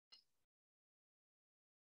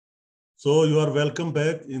So you are welcome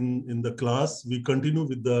back in the class. We continue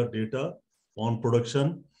with the data on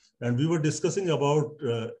production, and we were discussing about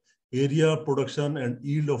area, production, and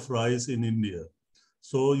yield of rice in India.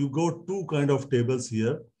 So you got two kind of tables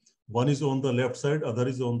here. One is on the left side, other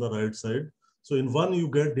is on the right side. So in one you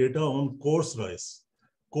get data on coarse rice.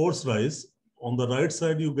 Coarse rice. On the right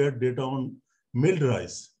side you get data on milled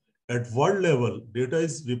rice. At world level, data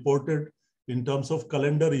is reported in terms of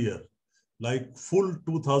calendar year, like full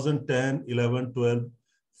 2010, 11, 12,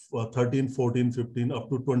 13, 14, 15, up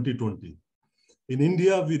to 2020. In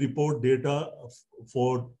India, we report data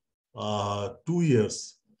for 2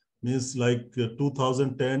 years, means like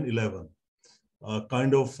 2010, 11,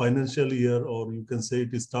 kind of financial year, or you can say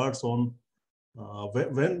it starts on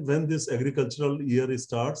when this agricultural year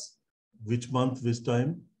starts, which month, which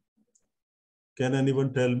time? Can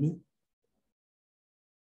anyone tell me?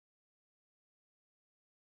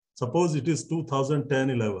 Suppose it is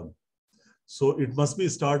 2010-11. So it must be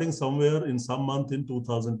starting somewhere in some month in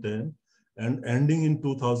 2010 and ending in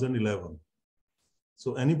 2011.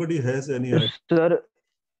 So anybody has any idea? Sir,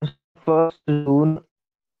 1st June,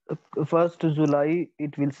 1st July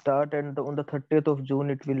it will start, and on the 30th of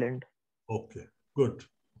June it will end. Okay, good.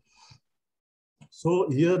 So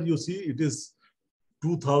here you see it is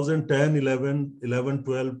 2010, 11, 11,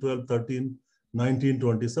 12, 12, 13, 19,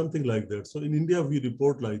 20, something like that. So in India, we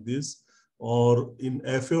report like this, or in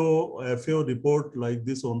FAO report like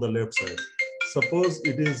this on the left side. Suppose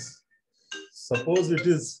it is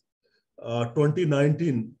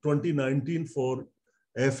 2019 for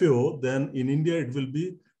FAO, then in India it will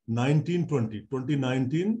be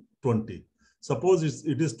 2019-20. Suppose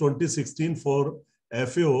it is 2016 for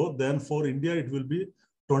FAO, then for India it will be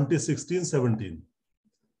 2016-17.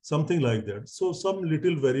 Something like that. So some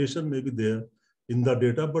little variation may be there in the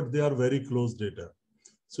data, but they are very close data.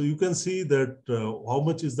 So you can see that how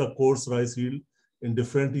much is the coarse rice yield in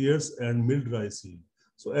different years and milled rice yield.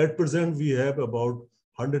 So at present, we have about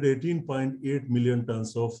 118.8 million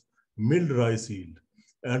tons of milled rice yield.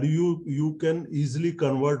 And you can easily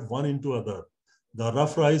convert one into other. The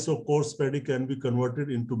rough rice or coarse paddy can be converted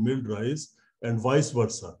into milled rice and vice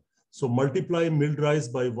versa. So multiply milled rice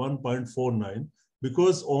by 1.49.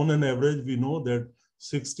 Because on an average, we know that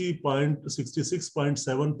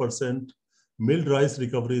 66.7% milled rice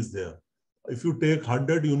recovery is there. If you take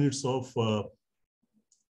 100 units of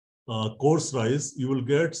coarse rice, you will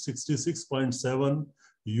get 66.7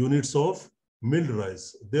 units of milled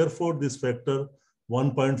rice. Therefore, this factor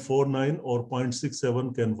 1.49 or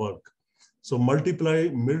 0.67 can work. So multiply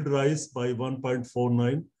milled rice by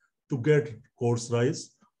 1.49 to get coarse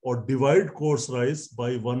rice, or divide coarse rice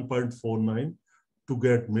by 1.49 to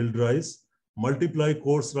get milled rice, multiply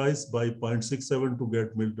coarse rice by 0.67 to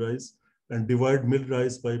get milled rice, and divide milled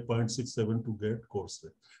rice by 0.67 to get coarse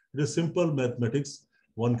rice. It is simple mathematics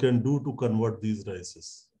one can do to convert these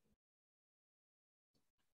rices.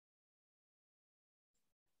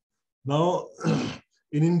 Now,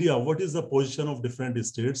 in India, what is the position of different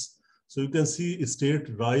states? So you can see state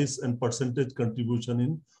rice and percentage contribution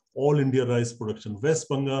in all India rice production. West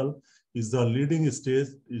Bengal is the leading state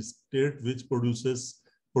which produced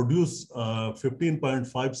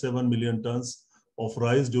 15.57 million tons of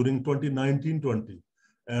rice during 2019-20,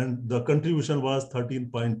 and the contribution was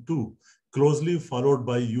 13.2, closely followed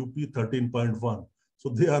by UP 13.1. So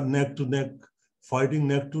they are neck to neck, fighting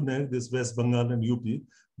neck to neck, this West Bengal and UP,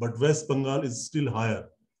 but West Bengal is still higher.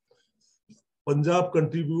 Punjab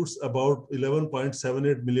contributes about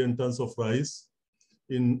 11.78 million tons of rice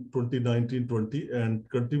in 2019-20, and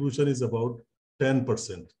contribution is about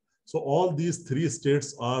 10%. So all these three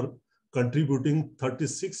states are contributing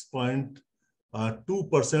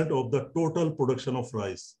 36.2% of the total production of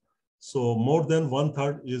rice. So more than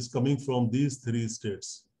 1/3 is coming from these three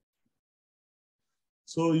states.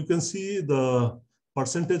 So you can see the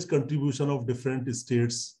percentage contribution of different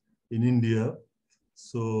states in India.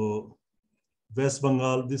 So West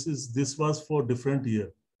Bengal, this was for different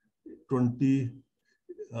year,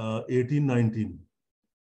 2018-19.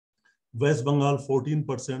 West Bengal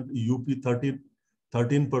 14%, UP 13%,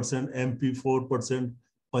 MP 4%,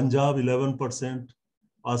 Punjab 11%,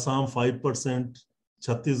 Assam 5%,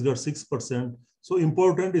 Chhattisgarh 6%. So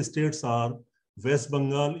important states are West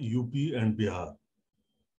Bengal, UP, and Bihar.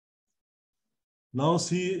 Now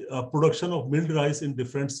see production of milled rice in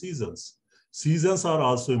different seasons. Seasons are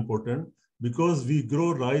also important because we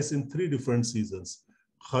grow rice in 3 different seasons: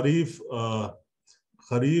 Kharif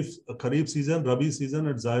season, Rabi season,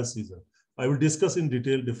 and Zaid season. I will discuss in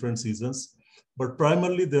detail different seasons, but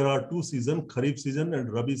primarily there are 2 seasons, Kharif season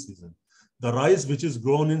and Rabi season. The rice which is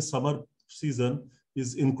grown in summer season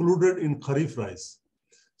is included in Kharif rice.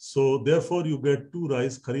 So therefore you get two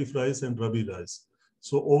rice, Kharif rice and Rabi rice.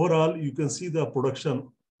 So overall, you can see the production,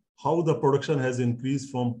 how the production has increased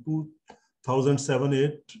from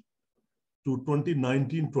 2007-8 to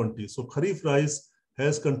 2019-20. So Kharif rice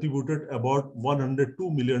has contributed about 102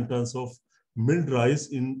 million tons of milled rice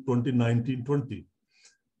in 2019-20.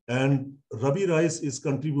 And Rabi rice is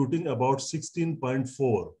contributing about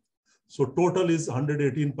 16.4. So total is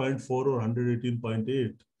 118.4 or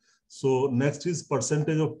 118.8. So next is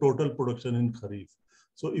percentage of total production in Kharif.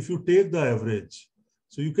 So if you take the average,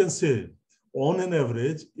 so you can say on an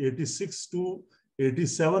average 86 to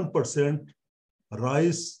 87%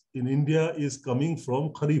 rice in India is coming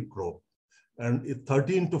from Kharif crop, and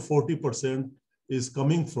 13 to 40% is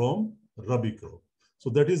coming from Rabi crop. So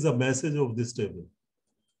that is the message of this table.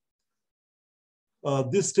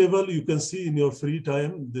 This table you can see in your free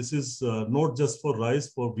time. This is not just for rice,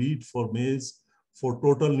 for wheat, for maize, for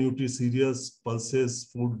total nutri-cereals, pulses,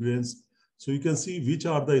 food grains. So you can see which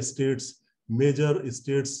are the states, major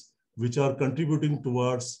states, which are contributing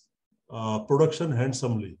towards production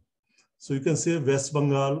handsomely. So you can say West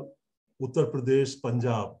Bengal, Uttar Pradesh,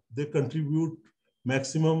 Punjab, they contribute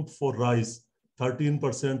maximum for rice,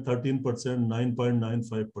 13%, 13%,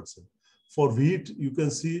 9.95%. For wheat, you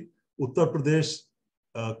can see Uttar Pradesh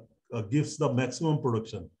gives the maximum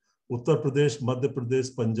production. Uttar Pradesh, Madhya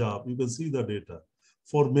Pradesh, Punjab, you can see the data.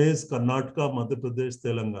 For maize, Karnataka, Madhya Pradesh,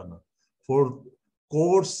 Telangana. For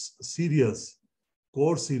coarse cereals,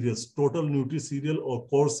 total nutri-cereal or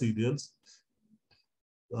coarse cereals,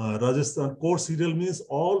 Rajasthan. Coarse cereal means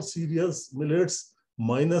all cereals, millets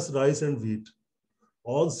minus rice and wheat.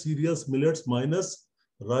 All cereals, millets minus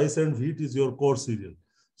rice and wheat is your coarse cereal.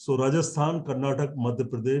 So Rajasthan, Karnataka, Madhya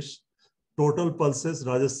Pradesh. Total pulses,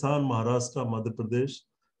 Rajasthan, Maharashtra, Madhya Pradesh.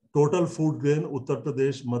 Total food grain, Uttar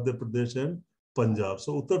Pradesh, Madhya Pradesh, and Punjab.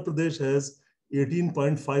 So Uttar Pradesh has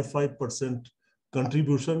 18.55%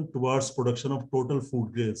 contribution towards production of total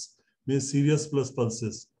food grains, means cereals plus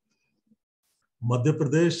pulses. Madhya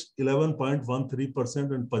Pradesh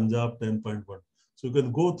 11.13% and Punjab 10.1%. So you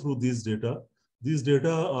can go through these data. These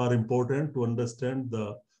data are important to understand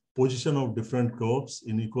the position of different crops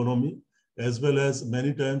in economy, as well as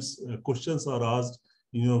many times questions are asked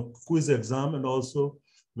in your quiz exam, and also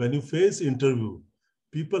when you face interview,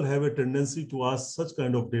 people have a tendency to ask such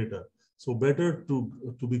kind of data. So better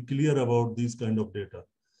to be clear about these kind of data.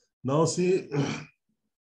 Now see,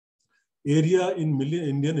 area in million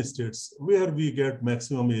Indian states where we get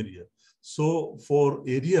maximum area. So for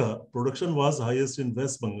area, production was highest in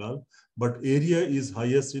West Bengal, but area is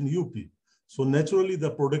highest in UP. So naturally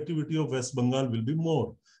the productivity of West Bengal will be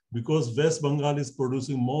more, because West Bengal is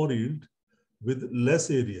producing more yield with less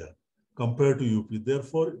area compared to UP.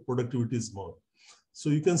 Therefore, productivity is more. So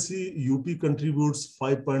you can see UP contributes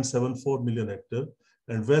 5.74 million hectare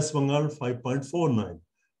and West Bengal 5.49.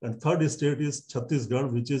 And third state is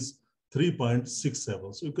Chhattisgarh, which is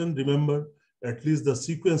 3.67. So you can remember at least the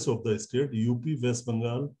sequence of the state: UP, West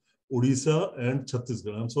Bengal, Odisha, and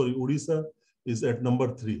Chhattisgarh. I'm sorry, Odisha is at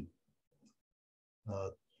number 3.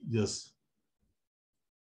 Yes.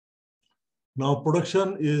 Now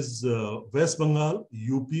production is West Bengal,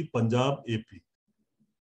 UP, Punjab, AP.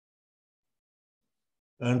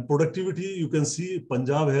 And productivity, you can see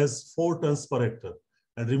Punjab has 4 tons per hectare.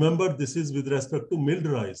 And remember, this is with respect to milled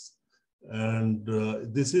rice. And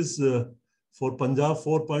this is for Punjab,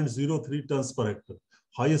 4.03 tons per hectare.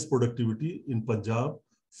 Highest productivity in Punjab,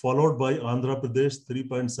 followed by Andhra Pradesh,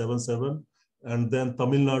 3.77. And then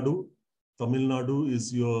Tamil Nadu. Tamil Nadu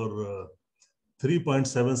is your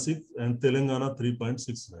 3.76 and Telangana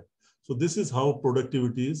 3.69. So this is how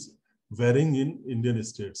productivity is varying in Indian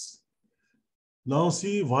states. Now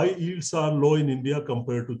see why yields are low in India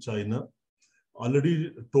compared to China.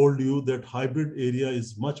 Already told you that hybrid area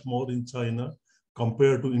is much more in China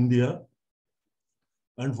compared to India.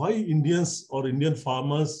 And why Indians or Indian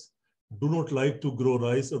farmers do not like to grow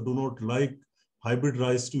rice or do not like hybrid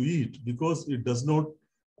rice to eat, because it does not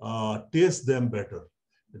taste them better.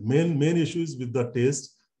 The main issue is with the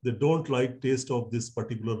taste. They don't like taste of this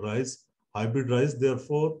particular rice, hybrid rice.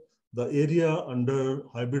 Therefore, the area under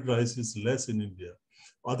hybrid rice is less in India.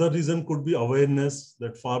 Other reason could be awareness,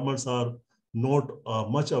 that farmers are not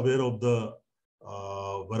much aware of the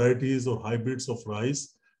varieties or hybrids of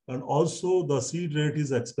rice. And also the seed rate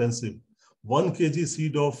is expensive. 1 kg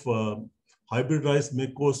seed of hybrid rice may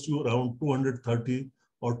cost you around 230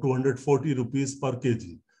 or 240 rupees per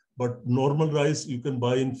kg. But normal rice you can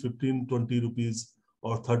buy in 15, 20 rupees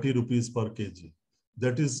or 30 rupees per kg.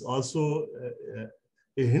 That is also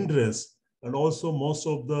a hindrance. And also most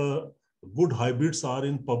of the good hybrids are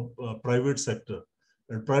in private sector.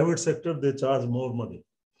 And private sector, they charge more money.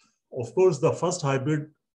 Of course, the first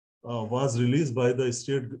hybrid was released by the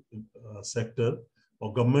state sector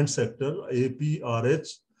or government sector, APRH,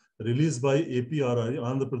 released by APRI,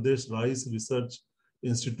 Andhra Pradesh Rice Research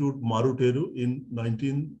Institute, Maruteru, in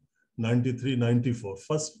 1993-94.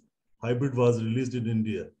 First hybrid was released in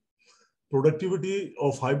India. Productivity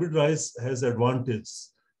of hybrid rice has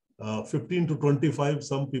advantages. 15 to 25,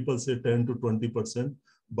 some people say 10 to 20%,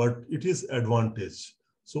 but it is advantage.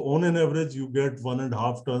 So on an average, you get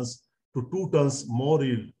 1.5 tons to 2 tons more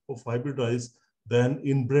yield of hybrid rice than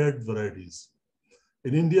inbred varieties.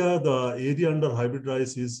 In India, the area under hybrid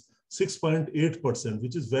rice is 6.8%,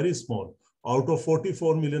 which is very small. Out of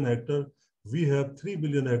 44 million hectare, we have 3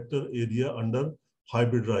 million hectare area under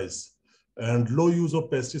hybrid rice. And low use of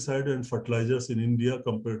pesticide and fertilizers in India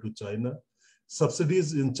compared to China.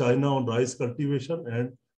 Subsidies in China on rice cultivation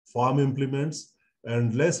and farm implements,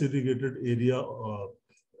 and less irrigated area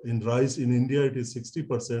in rice. In India, it is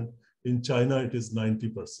 60%. In China, it is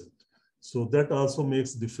 90%. So that also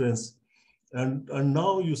makes difference. And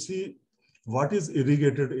now you see what is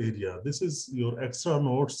irrigated area. This is your extra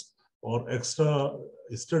notes or extra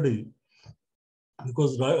study,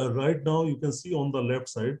 because right now you can see on the left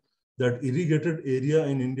side that irrigated area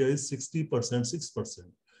in India is 60%, 6%.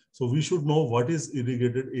 So we should know what is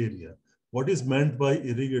irrigated area, what is meant by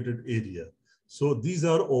irrigated area. So these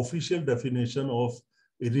are official definition of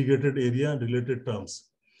irrigated area and related terms.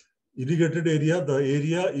 Irrigated area, the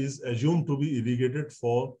area is assumed to be irrigated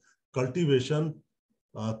for cultivation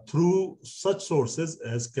through such sources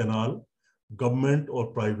as canal, government or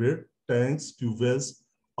private, tanks, tube wells,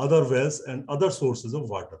 other wells, and other sources of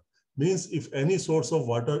water. Means if any source of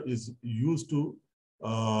water is used to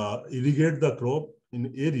irrigate the crop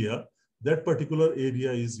in area, that particular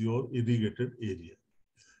area is your irrigated area.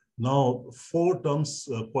 Now, 4 terms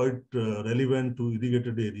quite relevant to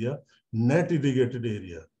irrigated area. Net irrigated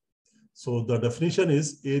area. So the definition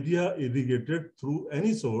is area irrigated through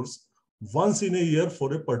any source once in a year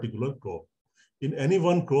for a particular crop. In any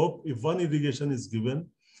one crop, if one irrigation is given,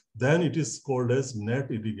 then it is called as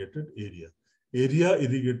net irrigated area. Area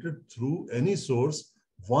irrigated through any source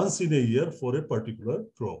once in a year for a particular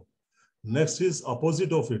crop. Next is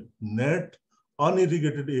opposite of it, net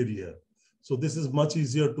unirrigated area. So this is much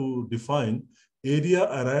easier to define. Area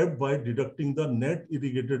arrived by deducting the net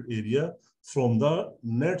irrigated area from the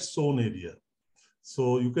net sown area.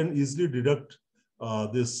 So you can easily deduct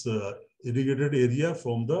this irrigated area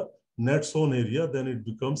from the net sown area, then it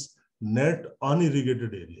becomes net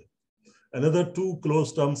unirrigated area. Another 2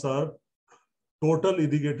 close terms are total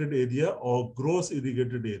irrigated area or gross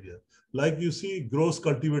irrigated area. Like you see gross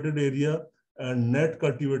cultivated area and net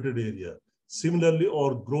cultivated area. Similarly,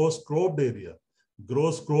 or gross cropped area.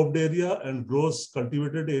 Gross cropped area and gross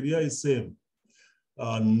cultivated area is same.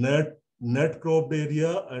 Net cropped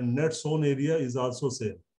area and net sown area is also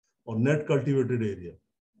same, or net cultivated area.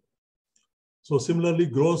 So similarly,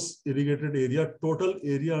 gross irrigated area, total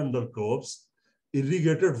area under crops,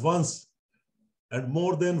 irrigated once and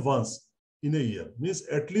more than once in a year. Means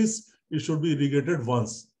at least it should be irrigated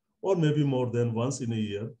once or maybe more than once in a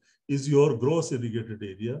year is your gross irrigated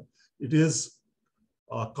area. It is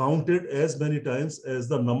counted as many times as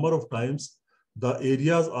the number of times the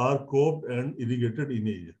areas are cropped and irrigated in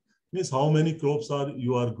a year. Means how many crops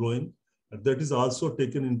you are growing. That is also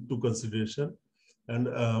taken into consideration. And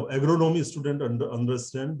agronomy student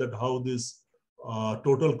understand that how this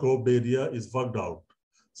total cropped area is worked out.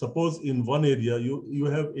 Suppose in one area, you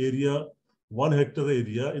have area, 1 hectare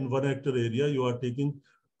area. In 1 hectare area, you are taking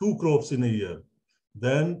 2 crops in a year.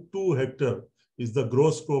 Then 2 hectare is the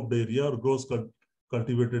gross cropped area or gross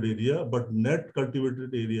cultivated area, but net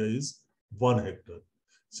cultivated area is 1 hectare.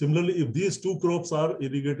 Similarly, if these 2 crops are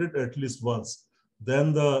irrigated at least once,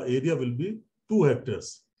 then the area will be 2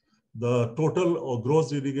 hectares. The total or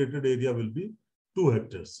gross irrigated area will be 2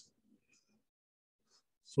 hectares.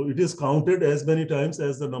 So it is counted as many times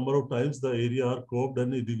as the number of times the area are cropped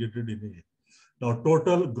and irrigated in a year. Now,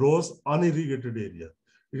 total gross unirrigated area.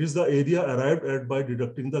 It is the area arrived at by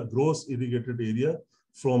deducting the gross irrigated area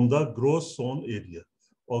from the gross sown area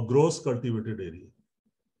or gross cultivated area.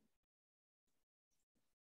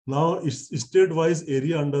 Now, it's state-wise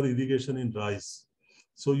area under irrigation in rice.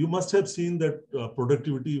 So you must have seen that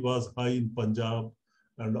productivity was high in Punjab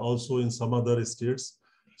and also in some other states.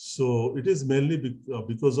 So it is mainly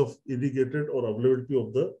because of irrigated or availability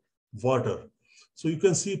of the water. So you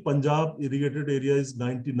can see Punjab irrigated area is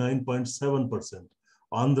 99.7%,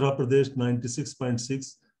 Andhra Pradesh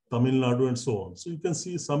 96.6%, Tamil Nadu and so on. So you can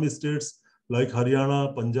see some states like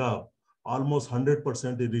Haryana, Punjab, almost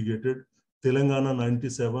 100% irrigated, Telangana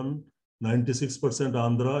 97%, 96%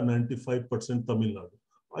 Andhra, 95% Tamil Nadu.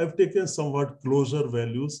 I've taken somewhat closer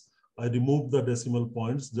values. I removed the decimal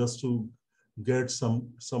points just to get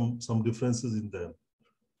some differences in them.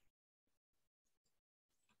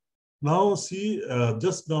 Now see,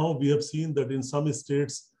 just now we have seen that in some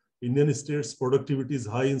states, Indian states, productivity is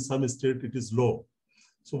high, in some states it is low.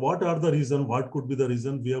 So what are the reasons? What could be the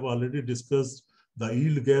reason? We have already discussed the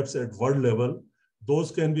yield gaps at world level.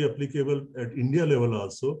 Those can be applicable at India level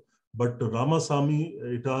also. But Ramasamy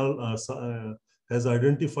et al. Has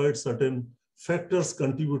identified certain factors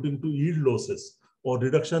contributing to yield losses or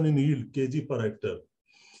reduction in yield kg per hectare.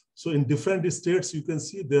 So in different states, you can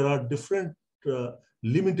see there are different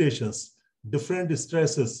limitations, different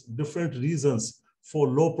stresses, different reasons for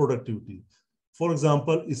low productivity. For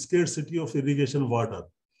example, scarcity of irrigation water.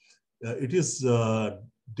 It is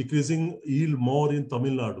decreasing yield more in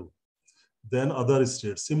Tamil Nadu than other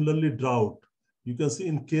states. Similarly, drought. You can see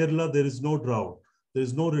in Kerala, there is no drought. There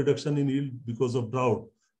is no reduction in yield because of drought,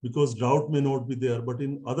 because drought may not be there, but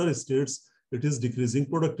in other states, it is decreasing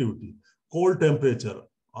productivity. Cold temperature.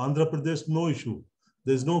 Andhra Pradesh, no issue.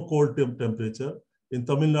 There is no cold temperature. In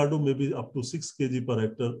Tamil Nadu, maybe up to 6 kg per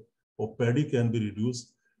hectare of paddy can be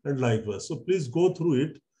reduced, and likewise. So please go through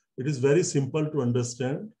it. It is very simple to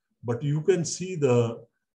understand, but you can see the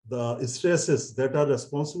stresses that are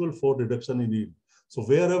responsible for reduction in yield. So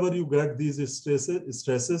wherever you get these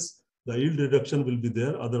stresses, the yield reduction will be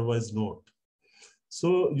there, otherwise not.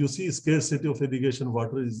 So you see scarcity of irrigation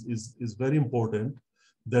water is very important.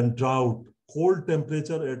 Then drought, cold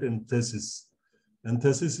temperature at anthesis.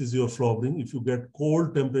 Anthesis is your flowering. If you get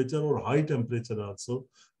cold temperature or high temperature also,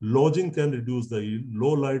 lodging can reduce the yield,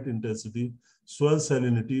 low light intensity, soil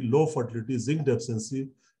salinity, low fertility, zinc deficiency,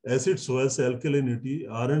 acid soils, alkalinity,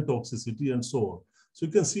 iron toxicity, and so on. So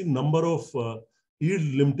you can see number of yield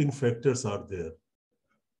limiting factors are there.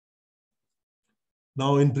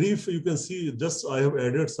 Now, in brief, you can see just I have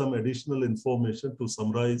added some additional information to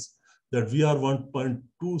summarize that we are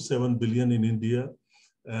 1.27 billion in India,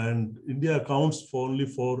 and India accounts for only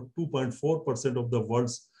for 2.4% of the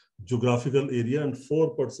world's geographical area and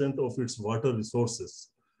 4% of its water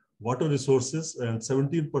resources. Water resources and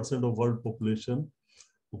 17% of world population.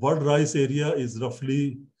 World rice area is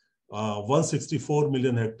roughly 164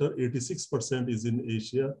 million hectare, 86% is in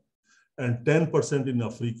Asia, and 10% in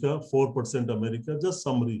Africa, 4% America. Just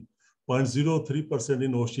summary, 0.03%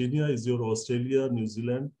 in Oceania is your Australia, New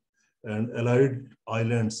Zealand, and allied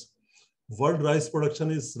islands. World rice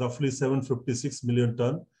production is roughly 756 million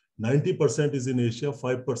ton. 90% is in Asia,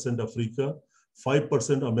 5% Africa,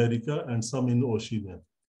 5% America, and some in Oceania.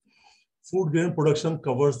 Food grain production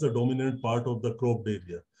covers the dominant part of the cropped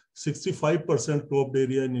area. 65% cropped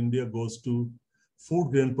area in India goes to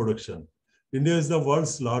food grain production. India is the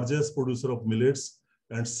world's largest producer of millets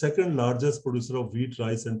and second largest producer of wheat,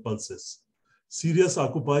 rice, and pulses. Cereals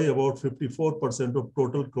occupy about 54% of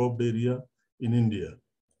total cropped area in India.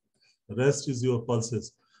 The rest is your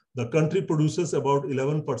pulses. The country produces about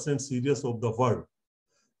 11% cereals of the world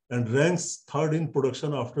and ranks third in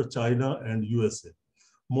production after China and USA.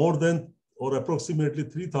 More than or approximately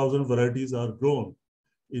 3,000 varieties are grown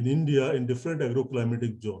in India in different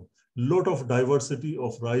agroclimatic zones. Lot of diversity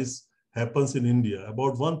of rice happens in India.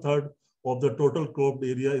 About 1/3 of the total cropped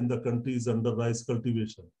area in the country is under rice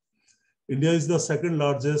cultivation. India is the second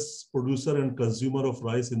largest producer and consumer of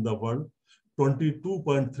rice in the world,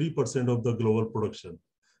 22.3% of the global production.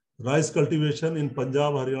 Rice cultivation in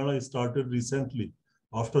Punjab, Haryana started recently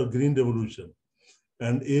after Green Revolution.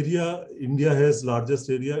 And area, India has largest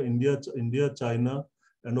area, India, China,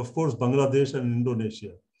 and of course, Bangladesh and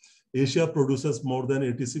Indonesia. Asia produces more than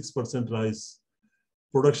 86% rice.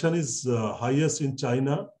 Production is highest in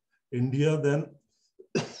China, India, then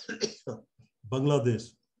Bangladesh.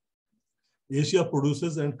 Asia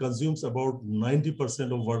produces and consumes about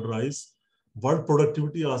 90% of world rice. World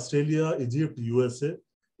productivity, Australia, Egypt, USA.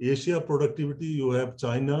 Asia productivity, you have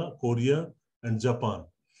China, Korea, and Japan.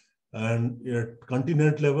 And at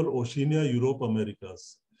continent level, Oceania, Europe,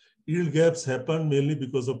 Americas. Yield gaps happen mainly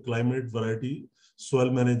because of climate, variety, soil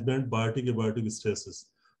management, biotic, abiotic stresses.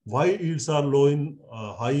 Why yields are low in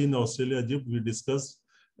high in Australia, Egypt, we discussed.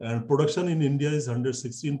 And production in India is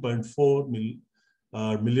 116.4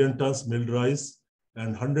 million tons milled rice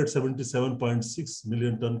and 177.6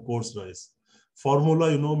 million ton coarse rice. Formula,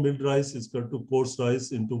 you know, milled rice is equal to coarse rice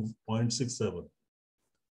into 0.67.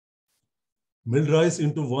 Milled rice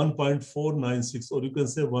into 1.496, or you can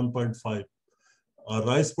say 1.5.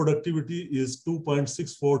 Rice productivity is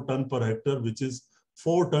 2.64 ton per hectare, which is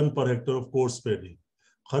 4 ton per hectare of coarse paddy.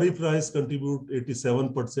 Kharif rice contribute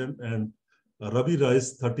 87% and Rabi rice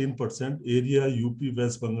 13%. Area UP,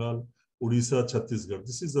 West Bengal, Odisha, Chhattisgarh.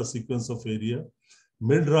 This is the sequence of area.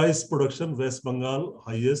 Milled rice production, West Bengal,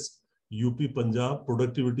 highest, UP, Punjab,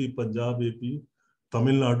 productivity, Punjab, AP,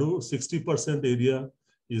 Tamil Nadu, 60% area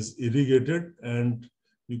is irrigated, and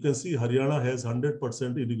you can see Haryana has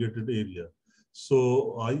 100% irrigated area.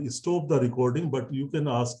 So I stop the recording, but you can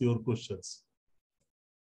ask your questions.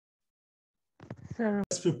 Sir.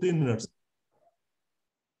 15 minutes.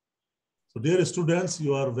 So dear students,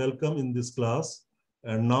 you are welcome in this class.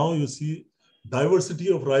 And now you see diversity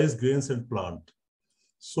of rice grains and plant.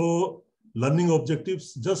 So learning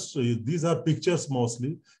objectives, just these are pictures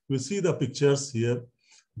mostly. You see the pictures here.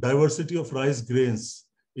 Diversity of rice grains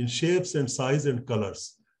in shapes and size and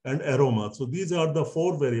colors and aroma. So these are the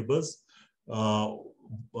 4 variables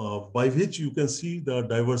by which you can see the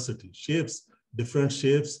diversity. Shapes, different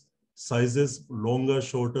shapes, sizes, longer,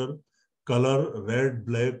 shorter, color, red,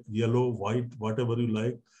 black, yellow, white, whatever you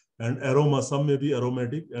like, and aroma. Some may be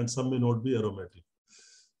aromatic and some may not be aromatic.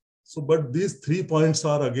 So, but these 3 points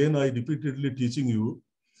are, again, I repeatedly teaching you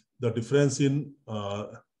the difference in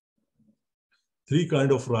 3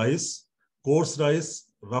 kind of rice: coarse rice,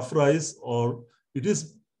 rough rice, or it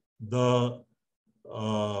is the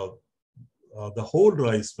whole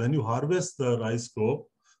rice. When you harvest the rice crop,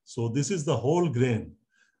 so this is the whole grain,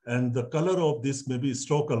 and the color of this may be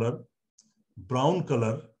straw color, brown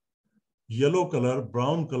color, yellow color,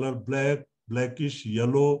 brown color, black, blackish,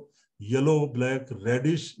 yellow, yellow, black,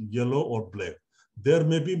 reddish, yellow, or black. There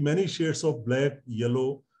may be many shades of black,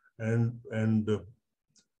 yellow, and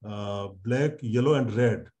black, yellow, and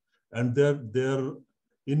red, and they're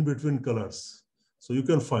in between colors. So you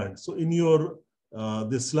can find. So in your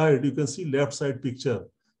this slide, you can see left side picture.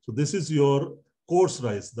 So this is your coarse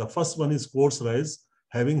rice. The first one is coarse rice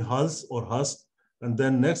having hulls or husk, and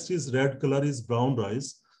then next is red color is brown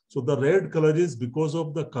rice. So the red color is because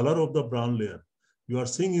of the color of the brown layer. You are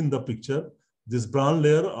seeing in the picture, this brown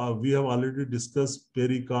layer, we have already discussed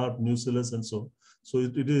pericarp, nucellus, and so on. So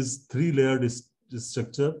it is 3-layered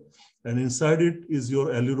structure, and inside it is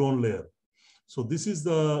your aileron layer. So this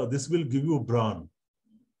will give you bran.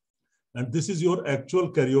 And this is your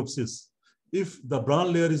actual caryopsis. If the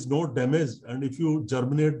bran layer is not damaged, and if you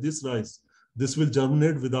germinate this rice, this will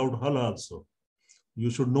germinate without hull also. You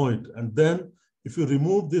should know it. And then if you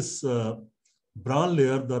remove this brown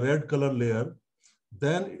layer, the red color layer,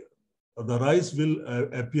 then the rice will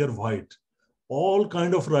appear white. All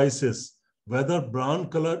kind of rices, whether brown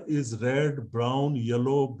color is red, brown,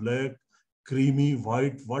 yellow, black, creamy,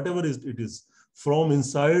 white, whatever it is, from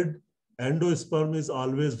inside, endosperm is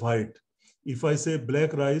always white. If I say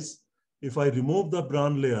black rice, if I remove the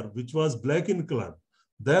brown layer, which was black in color,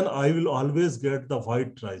 then I will always get the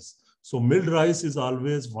white rice. So milled rice is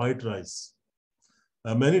always white rice.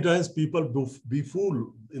 Many times people be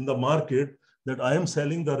fooled in the market that I am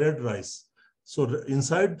selling the red rice. So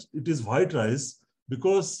inside it is white rice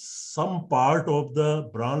because some part of the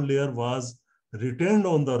brown layer was retained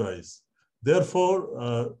on the rice.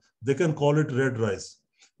 Therefore, they can call it red rice.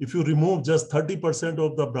 If you remove just 30%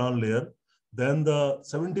 of the brown layer, then the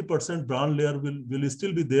 70% brown layer will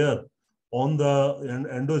still be there on the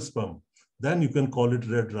endosperm. Then you can call it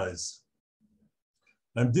red rice.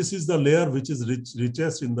 And this is the layer which is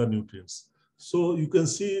richest in the nutrients. So you can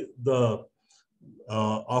see the,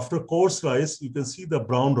 after coarse rice, you can see the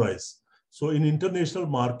brown rice. So in international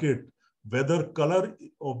market, whether color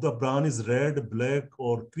of the bran is red, black,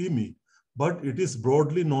 or creamy, but it is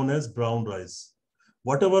broadly known as brown rice.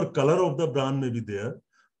 Whatever color of the bran may be there,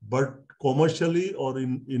 but commercially or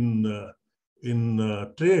in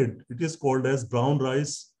trade, it is called as brown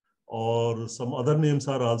rice, or some other names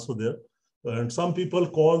are also there. And some people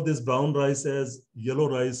call this brown rice as yellow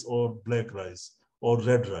rice or black rice or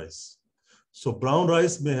red rice. So brown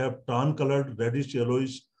rice may have tan colored, reddish,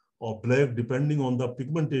 yellowish, or black, depending on the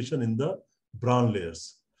pigmentation in the brown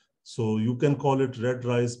layers. So you can call it red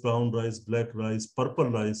rice, brown rice, black rice, purple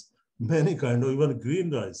rice, many kind of, even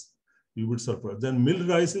green rice. You would surprise. Then milled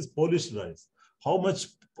rice is polished rice. How much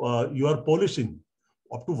you are polishing?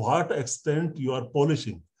 Up to what extent you are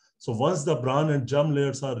polishing? So once the bran and germ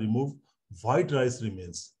layers are removed, white rice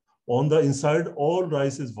remains. On the inside, all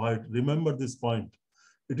rice is white. Remember this point.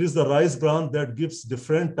 It is the rice bran that gives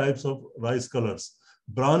different types of rice colors.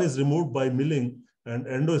 Bran is removed by milling and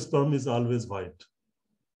endosperm is always white.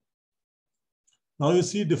 Now you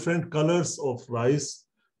see different colors of rice.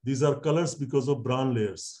 These are colors because of bran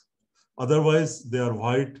layers. Otherwise, they are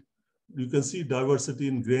white. You can see diversity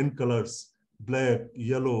in grain colors: black,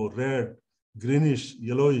 yellow, red, greenish,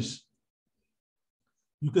 yellowish.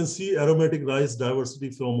 You can see aromatic rice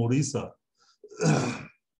diversity from Orissa,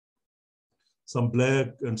 some black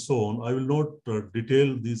and so on. I will not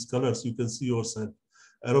detail these colors. You can see yourself.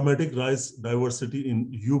 Aromatic rice diversity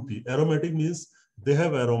in UP. Aromatic means they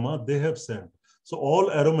have aroma, they have scent. So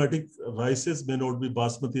all aromatic rices may not be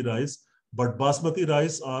basmati rice, but basmati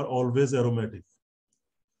rice are always aromatic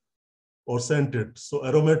or scented. So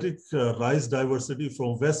aromatic rice diversity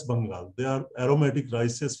from West Bengal. They are aromatic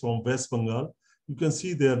rices from West Bengal. You can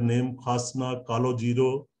see their name, Khasna, Kalo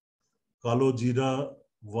Jiro, Kalo Jira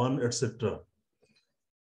 1, etc.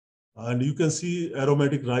 And you can see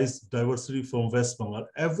aromatic rice diversity from West Bengal.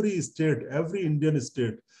 Every state, every Indian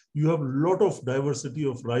state, you have a lot of diversity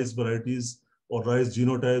of rice varieties or rice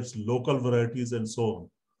genotypes, local varieties, and so on.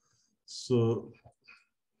 So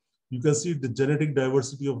you can see the genetic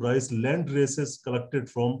diversity of rice, land races collected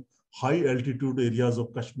from high altitude areas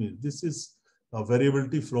of Kashmir. This is a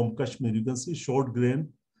variability from Kashmir. You can see short grain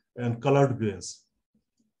and colored grains.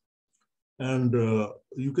 And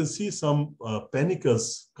you can see some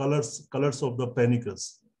panicles, colors of the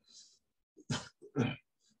panicles.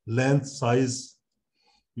 Length, size.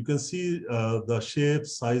 You can see the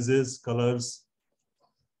shapes, sizes, colors.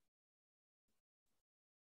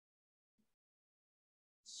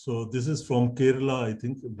 So this is from Kerala, I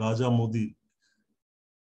think, Raja Modi.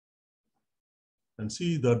 And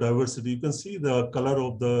see the diversity. You can see the color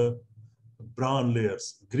of the brown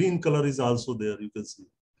layers. Green color is also there, you can see.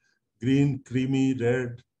 Green, creamy,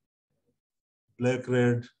 red, black,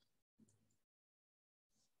 red.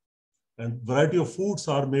 And variety of foods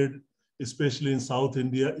are made, especially in South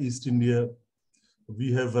India, East India.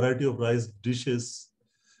 We have variety of rice dishes.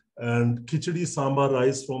 And khichdi sambar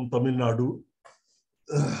rice from Tamil Nadu.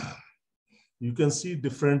 You can see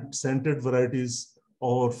different scented varieties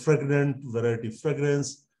or fragrant variety,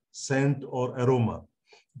 fragrance, scent, or aroma.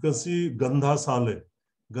 You can see Gandha Sale.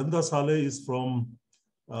 Gandha Sale is from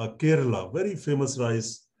Kerala, very famous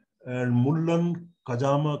rice. And Mullan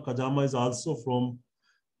Kajama, Kajama is also from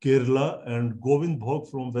Kerala, and Govind Bhog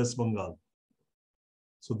from West Bengal.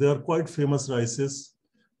 So they are quite famous rices.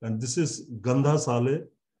 And this is Gandha Sale,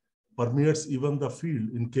 permeates even the field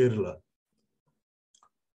in Kerala.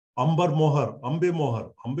 Amber Mohar, Ambe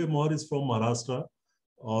Mohar. Ambe Mohar is from Maharashtra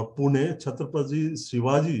or Pune. Chhatrapati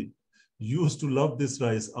Shivaji used to love this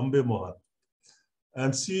rice, Ambe Mohar.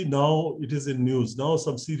 And see, now it is in news. Now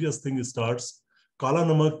some serious thing starts. Kala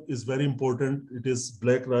Namak is very important. It is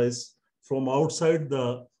black rice. From outside,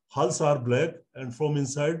 the hulls are black, and from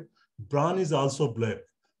inside, bran is also black.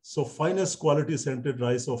 So finest quality scented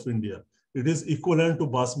rice of India. It is equivalent to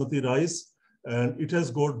basmati rice, and it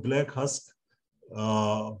has got black husk,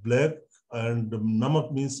 black, and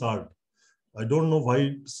namak means salt. I don't know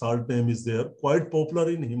why salt name is there. Quite popular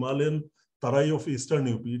in Himalayan Tarai of Eastern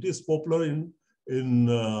UP. It is popular in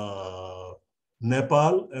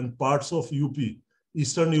Nepal and parts of UP.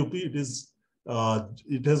 Eastern UP, it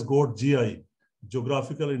has got GI,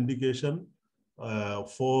 geographical indication,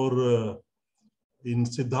 for in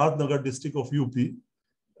Siddharth Nagar district of UP,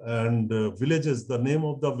 and villages, the name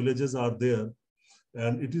of the villages are there,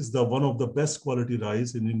 and it is the one of the best quality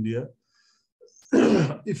rice in India.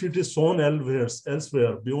 If it is sown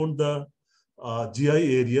elsewhere beyond the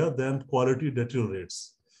GI area, then quality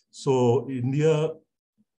deteriorates. So India,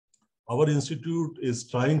 our institute is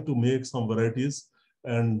trying to make some varieties,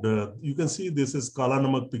 and you can see this is Kala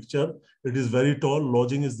Namak picture. It is very tall,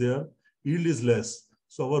 lodging is there, yield is less.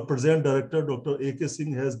 So our present director, Dr. A.K.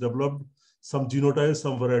 Singh, has developed some genotypes,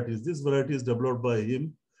 some varieties. This variety is developed by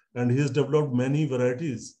him, and he has developed many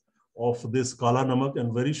varieties of this Kala Namak,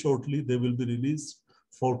 and very shortly they will be released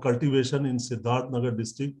for cultivation in Siddharth Nagar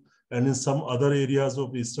district and in some other areas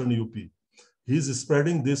of Eastern UP. He is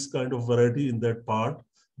spreading this kind of variety in that part,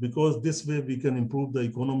 because this way we can improve the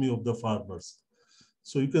economy of the farmers.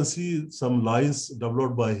 So you can see some lines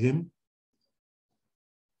developed by him.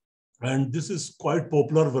 And this is quite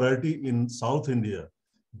popular variety in South India,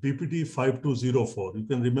 BPT 5204. You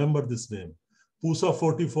can remember this name. Pusa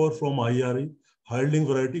 44 from IRE, hilding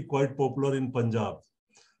variety, quite popular in Punjab.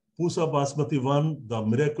 Pusa Basmati 1, the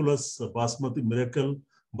miraculous Basmati, miracle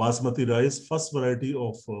Basmati rice, first variety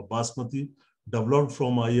of Basmati developed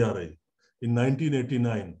from IRI in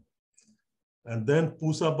 1989. And then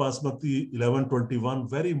Pusa Basmati 1121,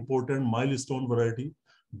 very important milestone variety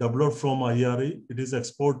developed from IRI. It is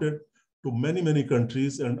exported to many, many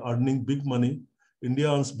countries and earning big money.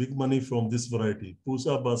 India earns big money from this variety,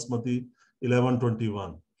 Pusa Basmati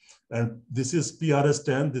 1121. And this is PRS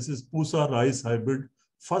 10. This is Pusa rice hybrid,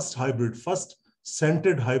 first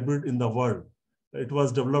scented hybrid in the world. It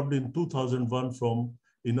was developed in 2001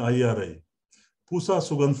 in IRI. Pusa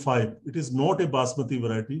Sugandh 5. It is not a Basmati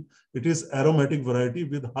variety. It is aromatic variety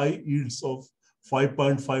with high yields of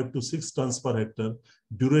 5.5 to 6 tons per hectare.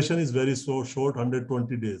 Duration is very short,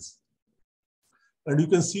 120 days. And you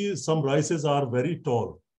can see some rices are very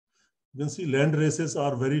tall. You can see land races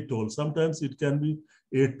are very tall. Sometimes it can be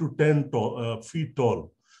 8 to 10 feet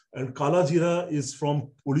tall. And Kala Jeera is from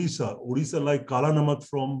Odisha. Odisha, like Kala Namak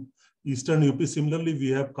from Eastern UP. Similarly, we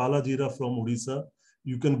have Kala Jeera from Odisha.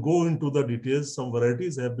 You can go into the details. Some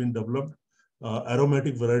varieties have been developed,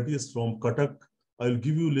 aromatic varieties from Cuttack. I'll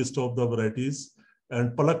give you a list of the varieties.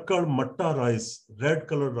 And Palakkad Matta rice, red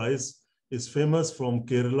color rice, is famous from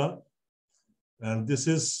Kerala. And this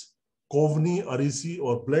is Kovni Arisi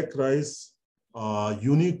or black rice,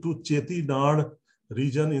 unique to Chettinad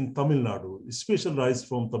region in Tamil Nadu. Special rice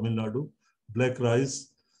from Tamil Nadu, black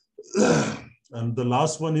rice. And the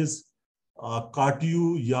last one is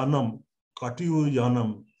Katiu Yanam. Katiu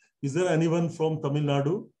Yanam. Is there anyone from Tamil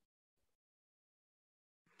Nadu?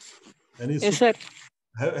 Yes, sir.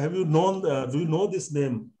 Have you known, do you know this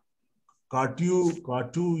name? Katiu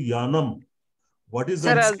Yanam. What is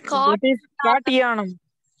Sir, the that is Katiyanam.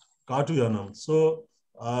 Katiu Yanam? So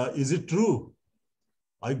is it true?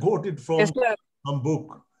 I got it from Yes, sir. some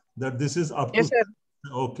book that this is up Yes, to.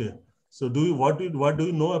 sir. Okay. So what do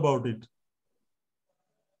you know about it?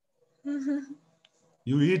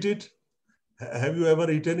 You eat it? Have you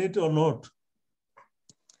ever eaten it or not?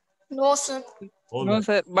 No, sir. No,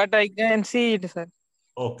 sir. But I can see it, sir.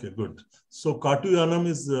 Okay, good. So Katu Yanam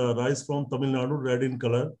is rice from Tamil Nadu, red in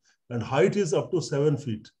color, and height is up to 7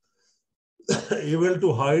 feet. Able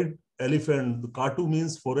to hide elephant. Katu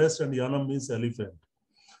means forest and Yanam means elephant.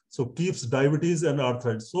 So keeps diabetes and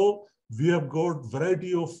arthritis. So we have got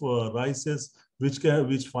variety of rices which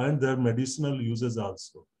find their medicinal uses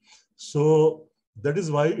also. So that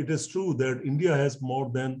is why it is true that India has more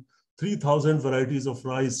than 3,000 varieties of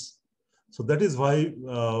rice. So that is why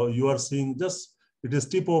you are seeing just, it is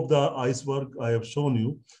tip of the iceberg I have shown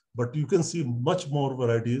you, but you can see much more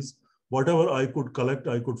varieties. Whatever I could collect,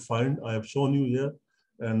 I could find, I have shown you here.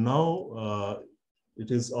 And now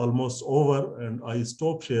it is almost over and I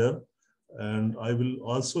stop share and I will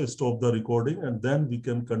also stop the recording and then we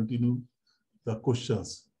can continue the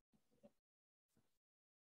questions.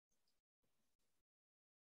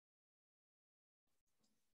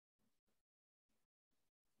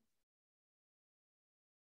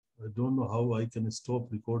 I don't know how I can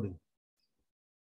stop recording.